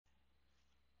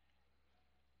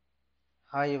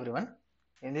Hi everyone.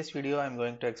 In this video I am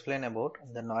going to explain about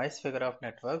the noise figure of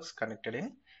networks connected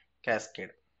in Cascade.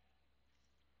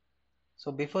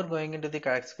 So before going into the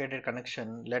cascaded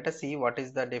connection, let us see what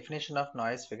is the definition of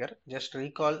noise figure. Just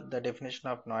recall the definition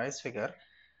of noise figure.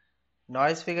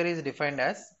 Noise figure is defined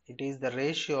as it is the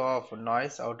ratio of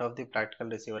noise out of the practical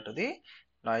receiver to the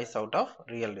noise out of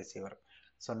real receiver.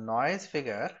 So noise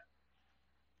figure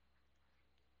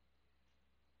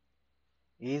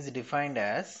is defined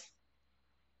as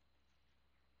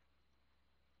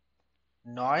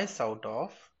noise out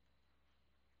of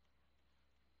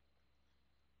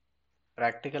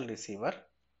practical receiver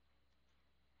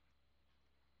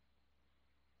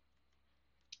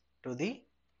to the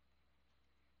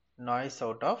noise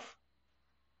out of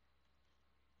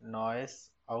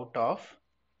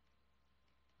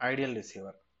ideal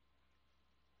receiver.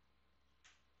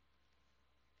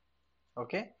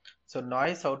 Okay, so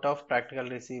noise out of practical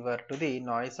receiver to the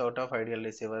noise out of ideal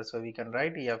receiver. So we can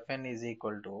write Fn is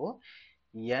equal to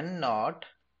n naught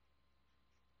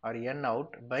or n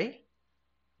out by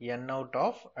n out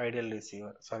of ideal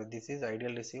receiver. Sorry, this is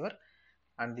ideal receiver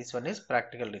and this one is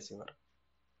practical receiver.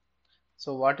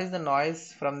 So what is the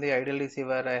noise from the ideal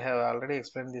receiver? I have already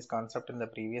explained this concept in the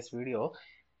previous video.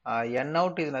 N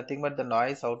out is nothing but the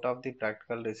noise out of the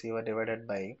practical receiver divided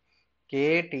by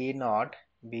k T naught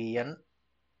Bn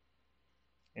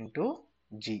into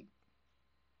G.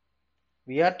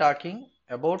 We are talking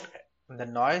about the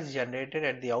noise generated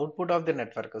at the output of the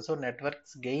network. So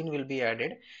network's gain will be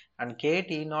added and k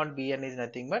T naught Bn is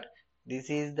nothing but this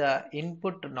is the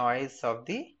input noise of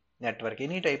the network.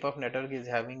 Any type of network is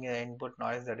having an input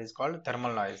noise that is called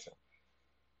thermal noise.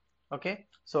 Okay,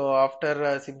 so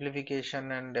after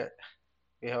simplification and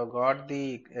we have got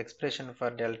the expression for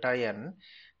delta n.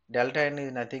 Delta n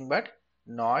is nothing but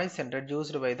noise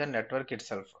introduced by the network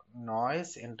itself.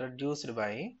 Noise introduced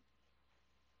by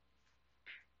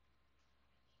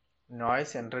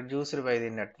the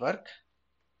network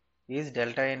is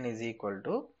delta n is equal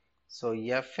to, so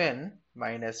Fn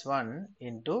minus 1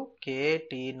 into k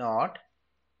T naught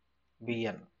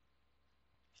Bn.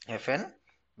 Fn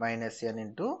minus n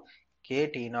into k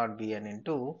T naught Bn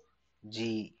into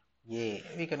Ga.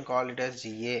 We can call it as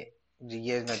Ga.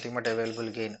 Ga is nothing but available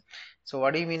gain. So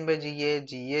what do you mean by Ga?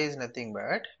 Ga is nothing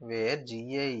but where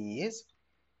Ga is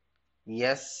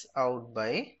S out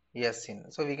by S in.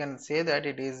 So we can say that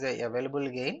it is the available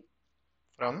gain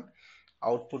from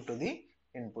output to the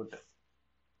input.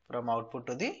 So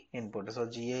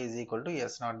Ga is equal to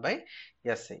S naught by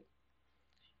Si.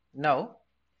 Now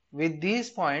with these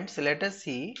points, let us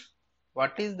see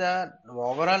what is the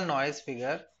overall noise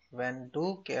figure when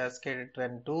two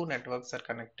networks are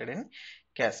connected in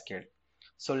cascade.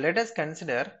 So let us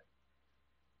consider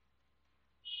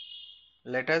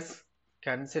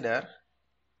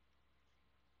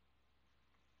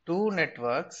two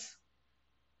networks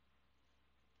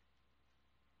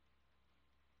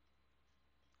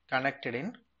connected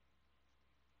in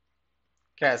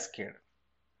cascade.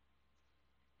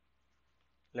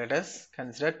 Let us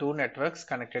consider two networks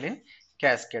connected in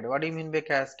cascade. What do you mean by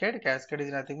cascade? Cascade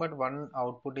is nothing but one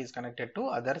output is connected to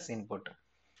other's input.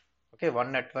 Okay,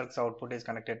 one network's output is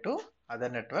connected to other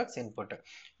network's input.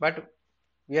 But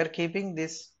we are keeping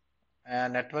this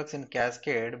networks in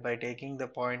cascade by taking the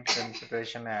point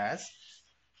consideration as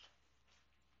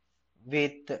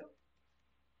with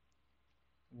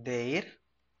their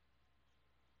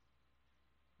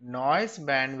noise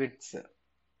bandwidths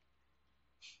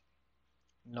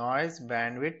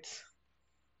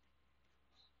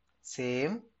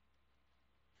same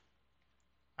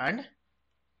and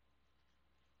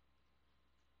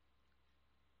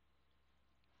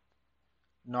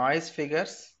noise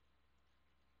figures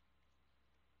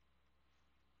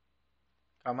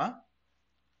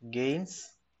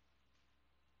gains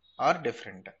are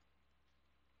different.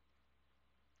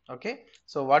 Okay,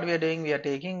 so what we are doing, we are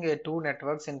taking two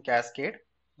networks in cascade,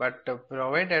 but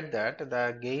provided that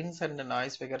the gains and the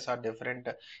noise figures are different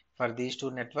for these two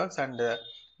networks and the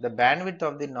bandwidth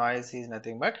of the noise is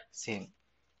nothing but same.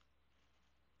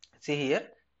 See here,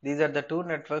 these are the two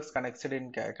networks connected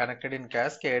in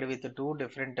cascade with two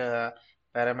different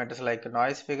parameters, like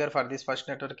noise figure for this first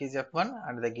network is F1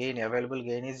 and the gain, available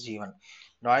gain is G1.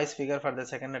 Noise figure for the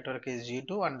second network is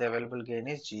G2 and the available gain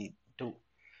is G2.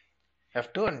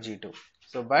 F2 and G2.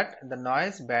 So but the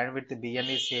noise bandwidth Bn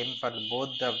is same for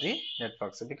both of the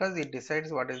networks because it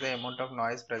decides what is the amount of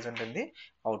noise present in the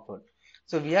output.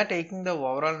 So we are taking the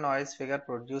overall noise figure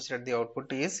produced at the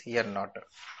output is N naught.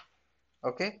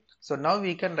 Okay, so now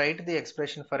we can write the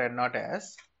expression for N naught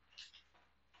as,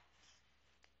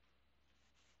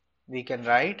 we can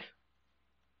write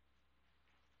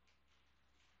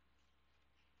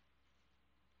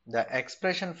The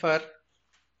expression for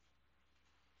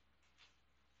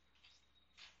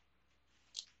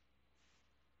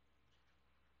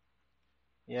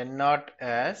N naught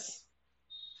as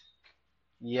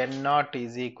N naught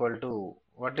is equal to,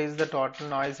 what is the total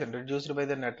noise introduced by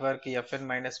the network Fn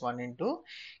minus 1 into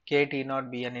k T naught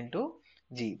Bn into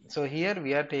G. So here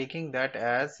we are taking that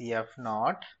as F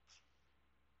naught,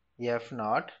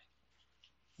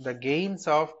 the gains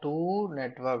of two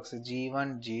networks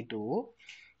G1, G2,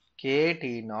 k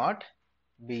T naught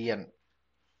Bn,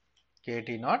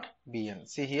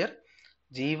 See here,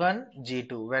 G1,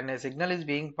 G2, when a signal is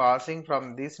being passing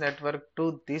from this network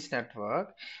to this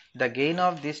network, the gain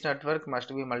of this network must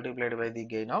be multiplied by the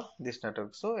gain of this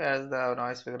network. So as the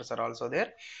noise figures are also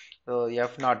there, so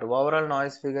F naught, overall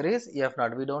noise figure is F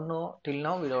naught. We don't know, till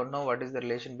now we don't know what is the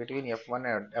relation between F1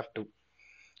 and F2.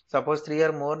 Suppose three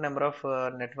or more number of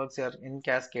networks are in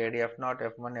cascade, F0,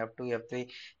 F1, F2, F3,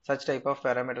 such type of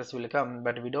parameters will come,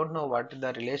 but we don't know what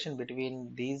the relation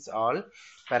between these all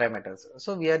parameters.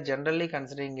 So we are generally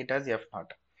considering it as F0.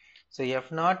 So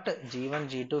F0, G1,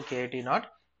 G2, KT0,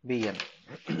 Bn.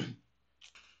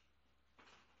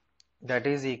 That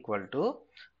is equal to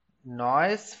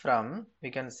noise from, we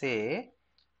can say,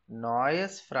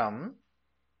 noise from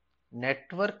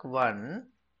network 1,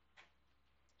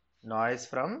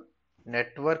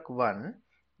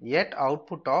 yet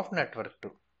output of network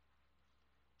 2,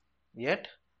 yet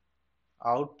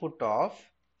output of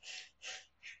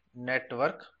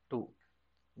network 2,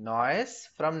 noise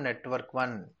from network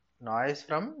 1,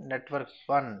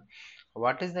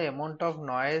 what is the amount of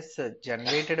noise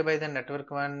generated by the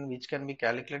network 1, which can be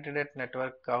calculated at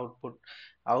network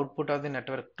output of the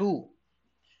network 2.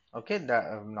 Okay,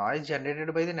 the noise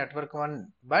generated by the network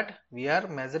 1, but we are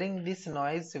measuring this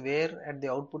noise where at the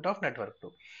output of network 2,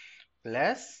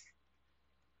 plus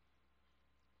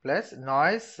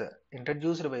noise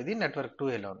introduced by the network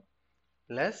 2 alone,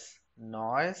 plus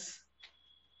noise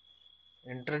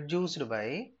introduced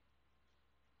by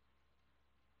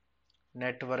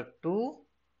network 2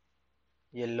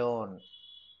 alone.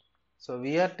 So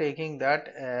we are taking that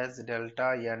as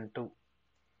delta N2.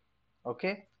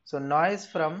 Okay, so noise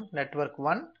from network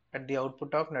 1 at the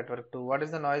output of network 2. What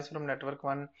is the noise from network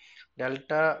 1?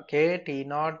 Delta K T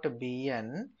naught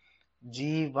Bn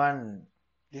G1.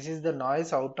 This is the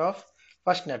noise out of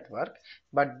first network,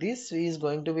 but this is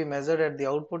going to be measured at the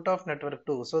output of network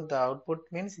 2. So the output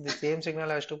means the same signal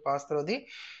has to pass through the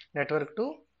network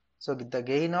 2. So the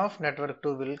gain of network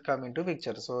 2 will come into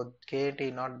picture. So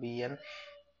KT naught Bn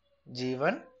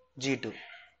G1 G2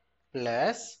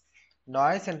 plus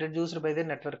noise introduced by the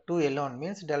network 2 alone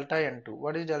means delta N2.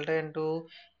 What is delta N2?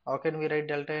 How can we write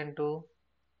delta N2?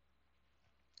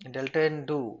 Delta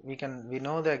N2, we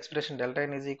know the expression delta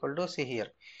N is equal to, see here,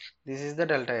 this is the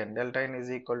delta N. Delta N is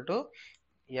equal to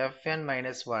Fn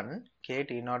minus 1 k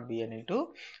T naught Bn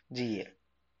into Ga.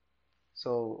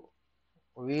 So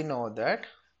we know that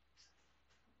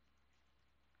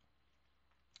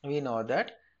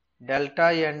delta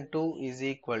N2 is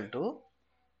equal to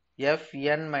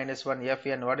Fn minus 1.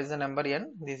 Fn, what is the number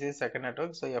N? This is second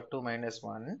network, so F2 minus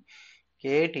 1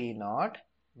 k T naught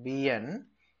Bn.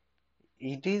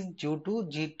 It is due to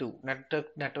G2,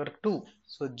 network 2.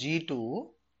 So G2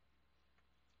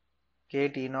 k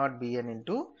T naught Bn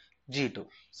into G2.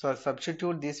 So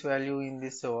substitute this value in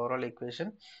this overall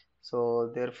equation.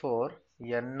 So therefore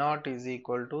N naught is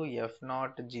equal to F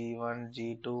naught G1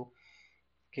 G2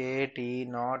 k T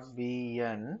naught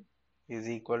Bn is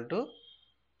equal to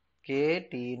k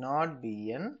T naught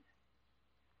Bn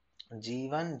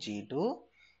G1 G2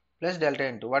 plus delta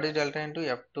N2. What is delta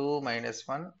N2? F2 minus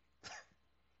 1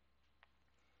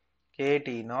 k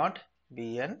T naught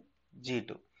Bn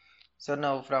G2. So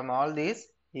now from all these,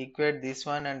 equate this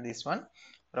one and this one.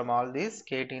 From all these,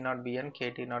 KT naught Bn,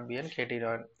 KT naught Bn, KT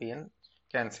naught Bn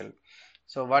cancel.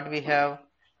 So what we have?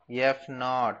 F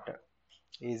naught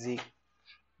G1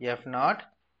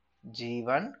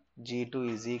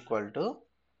 G2 is equal to,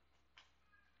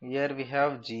 here we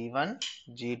have G1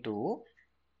 G2.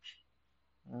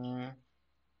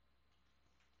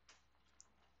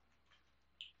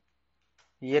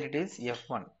 Here it is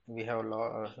F1. We have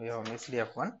missed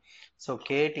F1. So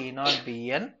KT naught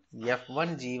Bn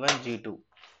F1 G1 G2.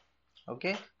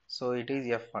 Okay, so it is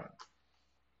F1.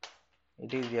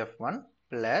 It is F1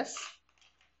 plus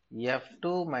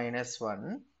F2 minus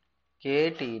 1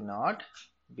 KT naught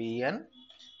Bn.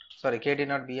 Sorry, KT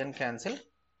naught Bn cancel.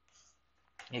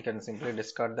 You can simply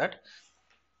discard that.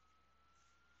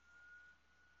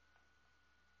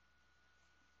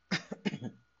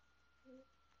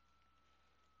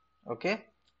 Okay.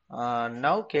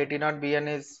 Now KT naught Bn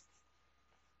is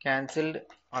cancelled.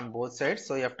 on both sides.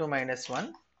 So F2 minus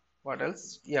 1, what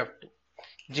else? F2,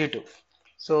 G2.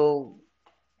 So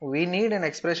we need an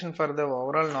expression for the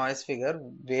overall noise figure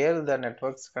where the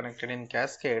networks connected in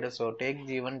cascade. So take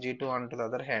G1, G2 onto the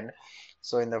other hand.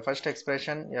 So in the first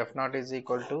expression, F0 is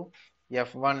equal to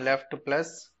F1 left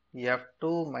plus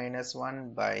F2 minus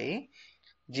 1 by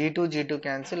G2, G2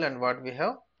 cancel, and what we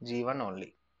have? G1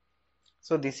 only.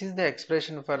 So this is the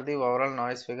expression for the overall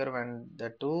noise figure when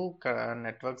the two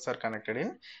networks are connected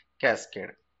in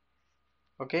cascade.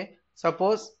 Okay.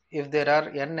 Suppose if there are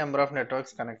n number of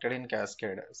networks connected in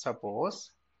cascade.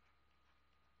 Suppose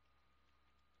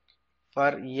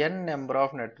for n number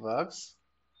of networks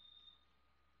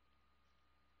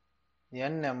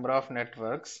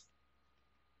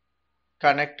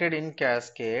connected in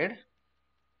cascade,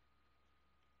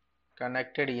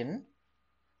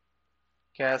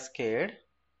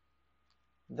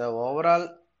 the overall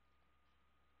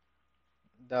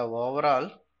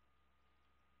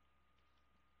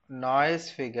noise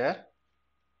figure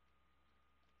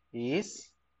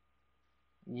is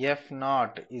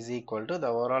F0 is equal to, the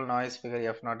overall noise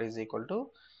figure F0 is equal to,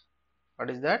 what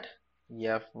is that?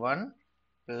 F1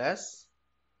 plus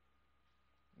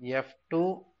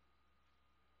F2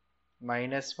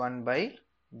 minus 1 by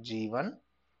G1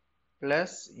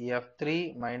 plus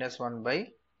F3 minus 1 by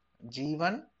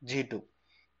G1, G2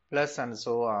 plus and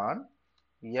so on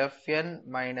Fn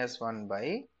minus 1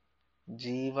 by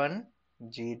G1,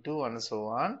 G2 and so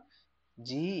on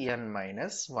Gn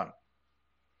minus 1.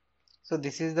 So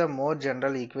this is the more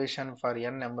general equation for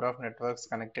n number of networks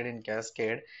connected in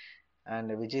cascade,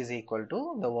 and which is equal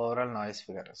to the overall noise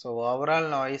figure. So overall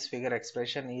noise figure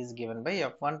expression is given by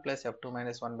F1 plus F2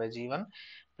 minus 1 by G1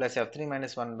 plus F3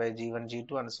 minus 1 by G1,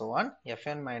 G2 and so on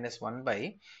Fn minus 1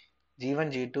 by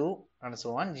G1, G2 and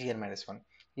so on Gn minus 1.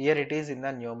 Here it is in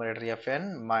the numerator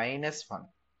Fn minus 1.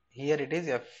 Here it is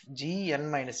Gn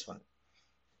minus 1.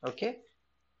 Okay,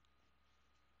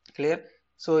 clear?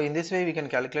 So in this way we can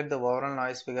calculate the overall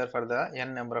noise figure for the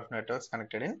n number of networks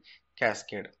connected in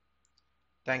cascade.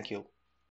 Thank you.